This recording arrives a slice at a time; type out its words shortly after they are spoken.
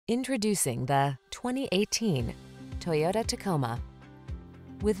Introducing the 2018 Toyota Tacoma.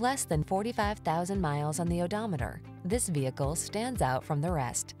 With less than 45,000 miles on the odometer, this vehicle stands out from the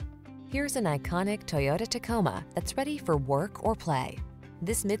rest. Here's an iconic Toyota Tacoma that's ready for work or play.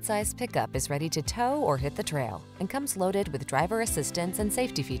 This midsize pickup is ready to tow or hit the trail and comes loaded with driver assistance and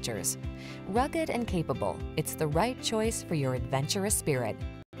safety features. Rugged and capable, it's the right choice for your adventurous spirit.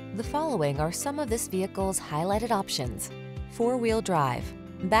 The following are some of this vehicle's highlighted options: four-wheel drive,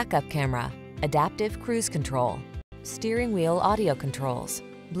 backup camera, adaptive cruise control, steering wheel audio controls,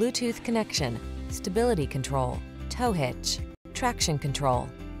 Bluetooth connection, stability control, tow hitch, traction control,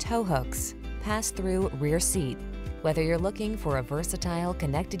 tow hooks, pass-through rear seat. Whether you're looking for a versatile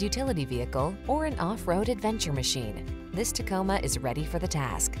connected utility vehicle or an off-road adventure machine, this Tacoma is ready for the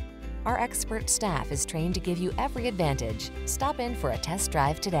task. Our expert staff is trained to give you every advantage. Stop in for a test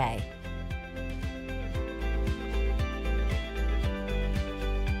drive today.